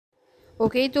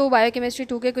Okay तो biochemistry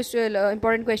 2 के कुछ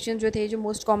इंपॉर्टेंट क्वेश्चन जो थे, जो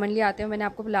मोस्ट कॉमनली आते हैं, मैंने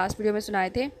आपको लास्ट वीडियो में सुनाए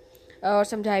थे और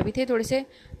समझाए भी थे थोड़े से।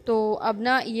 तो अब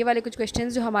ना ये वाले कुछ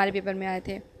क्वेश्चंस जो हमारे पेपर में आए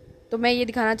थे, तो मैं ये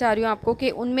दिखाना चाह रही हूँ आपको कि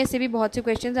उनमें से भी बहुत से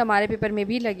क्वेश्चंस हमारे पेपर में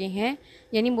भी लगे हैं,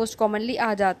 यानी मोस्ट कॉमनली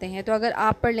आ जाते हैं। तो अगर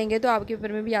आप पढ़ लेंगे तो आपके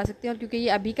पेपर में भी आ सकते हैं। और क्योंकि ये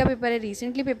अभी का पेपर है,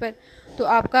 रिसेंटली पेपर, तो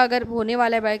आपका अगर होने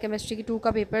वाला है बायोकेमिस्ट्री की 2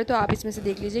 का पेपर, तो आप इसमें से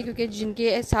देख लीजिए, क्योंकि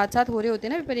जिनके साथ साथ हो रहे होते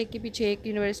हैं ना पेपर, एक के पीछे एक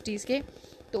यूनिवर्सिटीज़ के,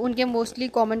 तो उनके मोस्टली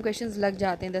कॉमन क्वेश्चंस लग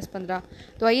जाते हैं 10-15।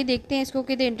 तो आइए देखते हैं इसको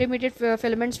कि the intermediate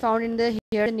filaments found in the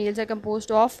hair nails are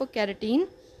composed of keratin.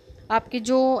 आपके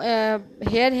जो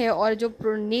हेयर है और जो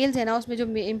नेल्स है ना, उसमें जो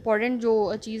इंपॉर्टेंट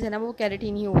जो चीज़ है ना, वो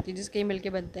कैराटीन ही होती है, जिसके मिलके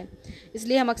बनते हैं।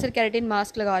 इसलिए हम अक्सर कैराटीन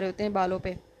मास्क लगा रहे होते हैं बालों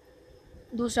पे।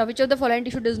 दूसरा, which of the following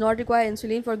tissue does not require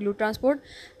insulin for glute transport.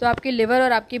 तो आपके लिवर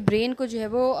और आपके ब्रेन को जो है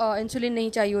वो इंसुलिन नहीं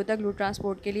चाहिए होता ग्लूट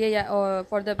ट्रांसपोर्ट के लिए, या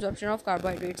for the absorption of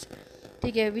carbohydrates.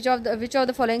 ठीक है, which of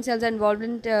the following sales are involve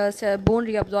in bone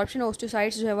reabsorption.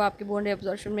 ओस्टोसाइट्स जो है वो आपके बोन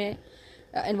रीअब्जॉर्प्शन में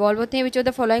इन्वॉल्व होते हैं। Which of the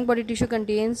following body tissue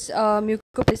contains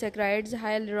म्यूकोपॉलीसैकेराइड्स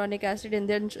hyaluronic acid in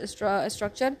their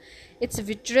structure. It's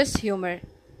vitreous humour.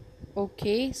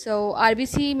 Okay, so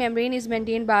RBC membrane is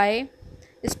maintained by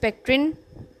spectrin.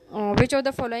 Which of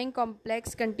the following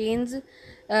complex contains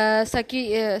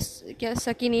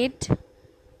succinate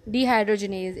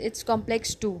dehydrogenase? It's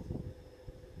complex 2.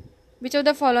 Which of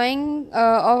the following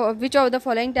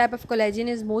type of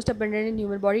collagen is most abundant in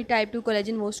human body? Type 2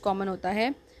 collagen most common होता है.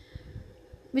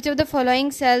 Which of the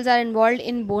following cells are involved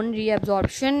in bone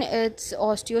reabsorption? It's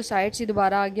osteocytes. ये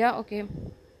दोबारा आ गया. Okay.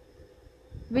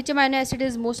 Which amino acid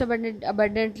is most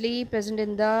abundantly present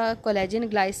in the collagen?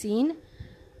 Glycine.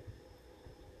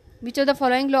 Which of the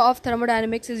following law of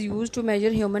thermodynamics is used to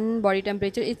measure human body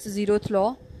temperature? It's zeroth law.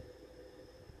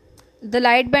 The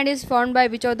light band is formed by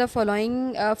which of the following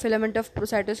filament of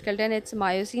cytoskeleton? It's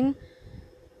myosin.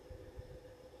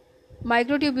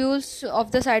 Microtubules of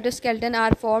the cytoskeleton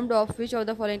are formed of which of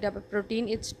the following type of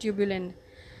protein? It's tubulin.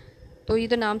 तो ये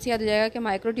तो नाम से याद हो जाएगा कि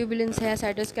माइक्रोट्यूबुलेंस है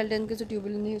साइटोस्केलेटन के, जो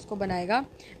ट्यूबुलिन है उसको बनाएगा।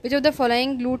 Which of the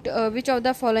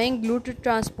following glute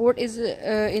transport is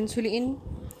insulin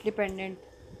dependent?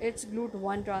 It's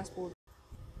GLUT1 transport.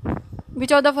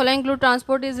 Which of the following GLUT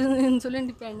transport is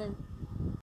insulin dependent?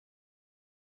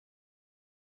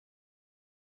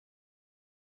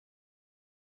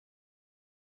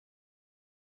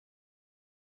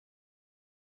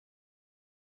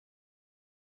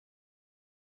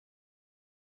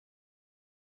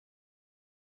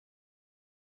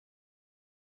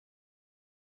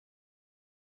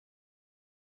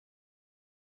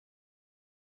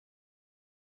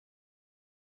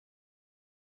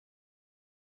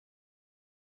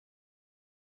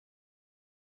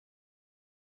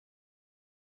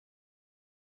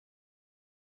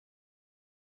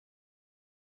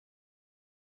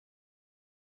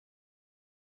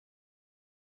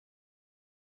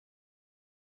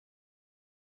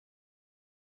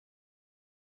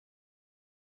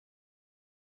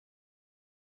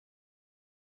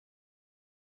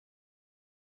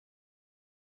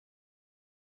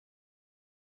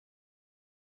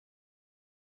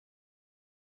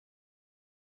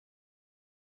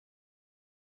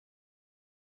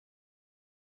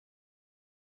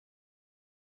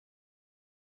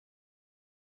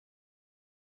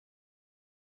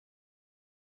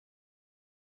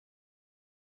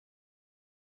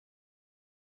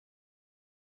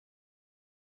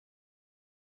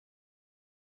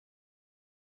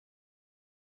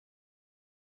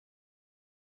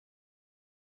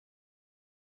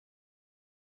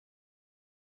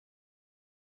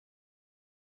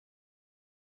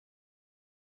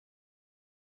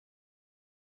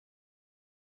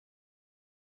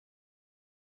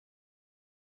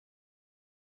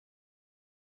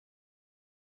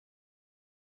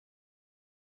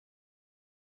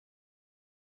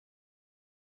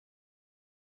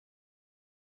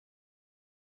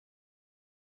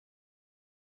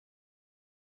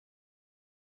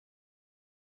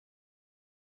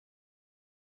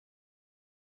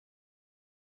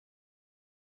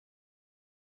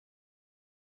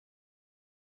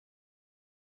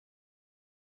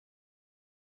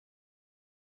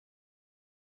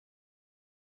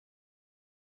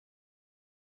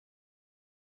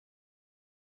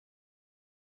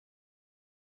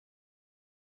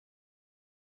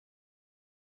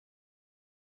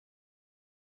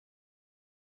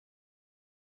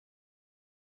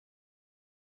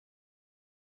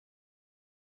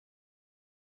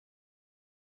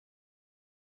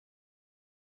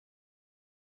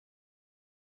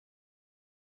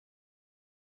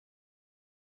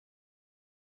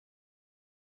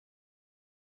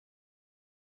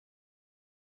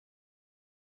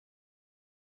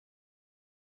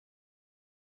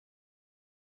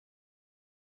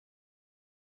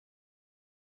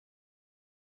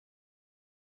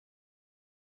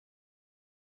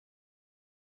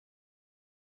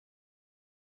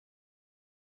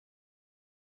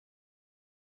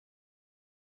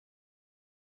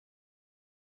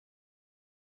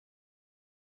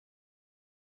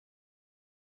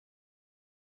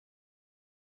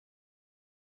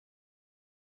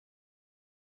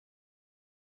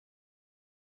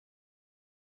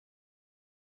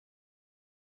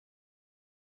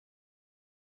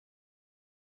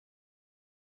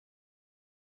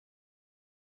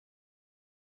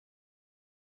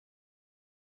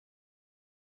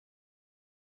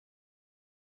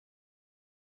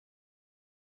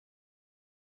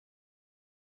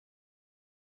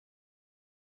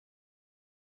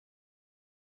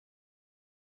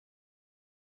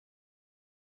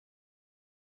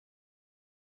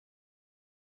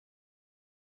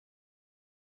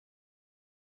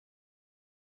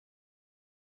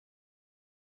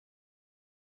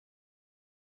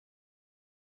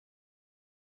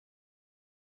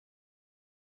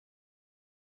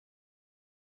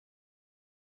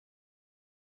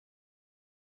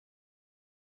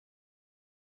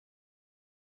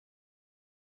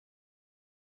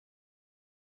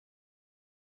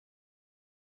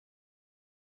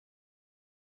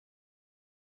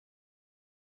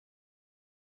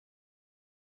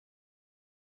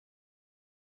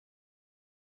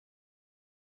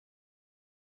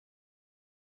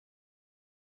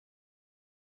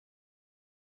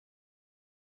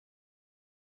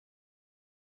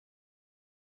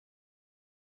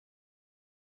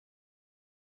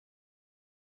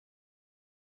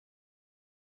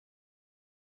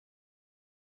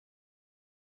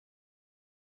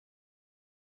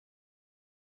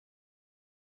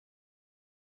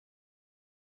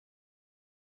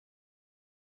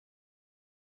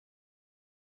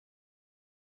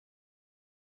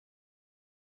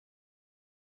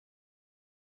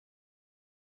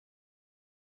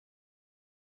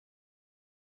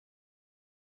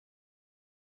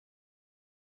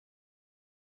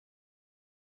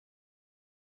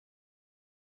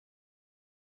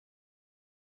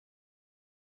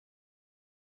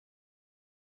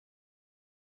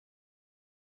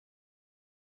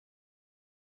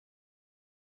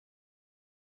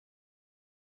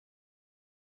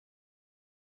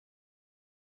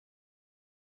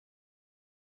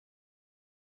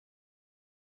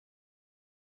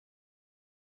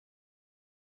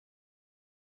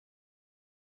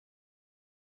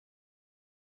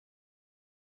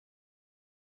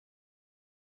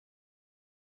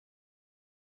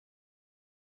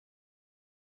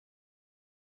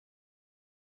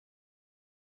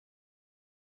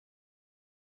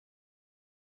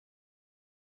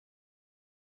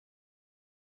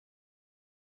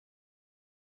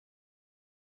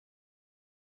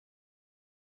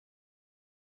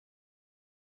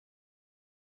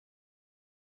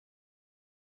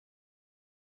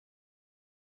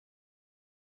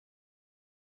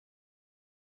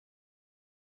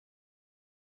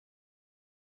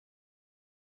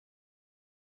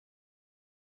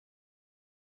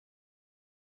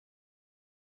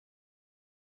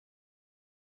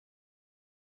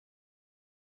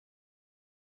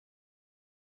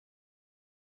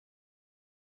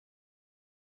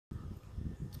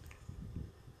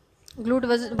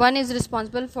 GLUT1 is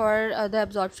responsible for the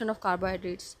absorption of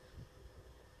carbohydrates.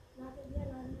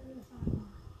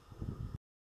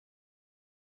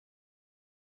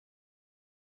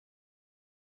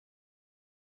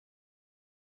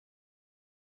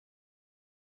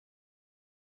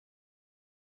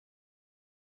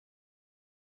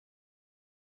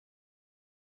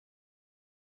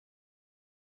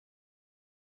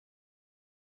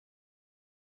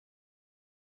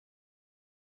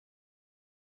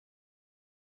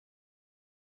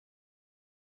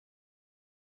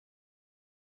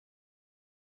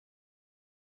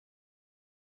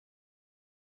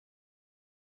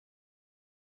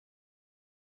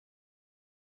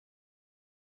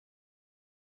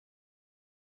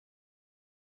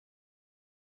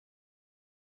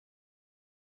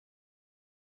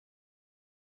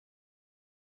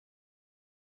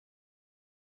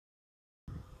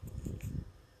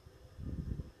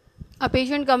 A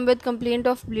patient come with complaint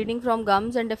of bleeding from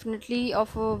gums and definitely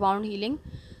of wound healing.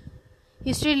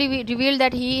 History revealed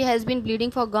that he has been bleeding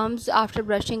for gums after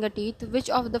brushing a teeth. Which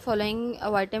of the following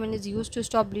vitamin is used to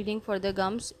stop bleeding for the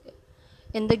gums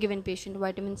in the given patient?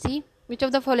 Vitamin C. Which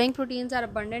of the following proteins are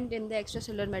abundant in the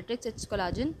extracellular matrix? It's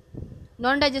collagen.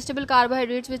 Non-digestible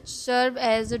carbohydrates which serve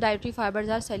as dietary fibers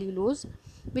are cellulose.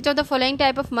 Which of the following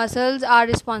type of muscles are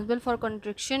responsible for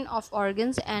contraction of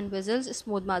organs and vessels?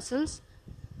 Smooth muscles.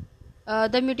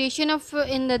 The mutation in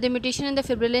the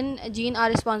fibrillin gene are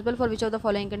responsible for which of the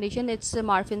following condition? It's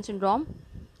Marfan syndrome.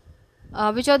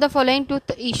 Which of the following tooth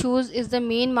tissues is the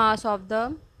main mass of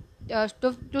the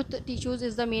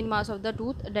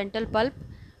tooth? Dental pulp.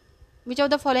 Which of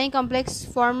the following complex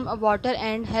form water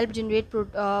and help generate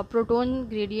proton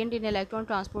gradient in electron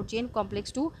transport chain?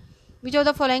 Complex 2. Which of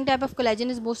the following type of collagen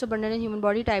is most abundant in human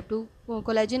body? Type 2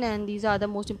 collagen, and these are the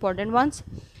most important ones.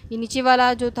 ये नीचे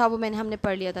वाला जो था वो हमने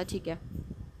पढ़ लिया था. ठीक है.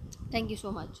 Thank you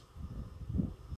so much.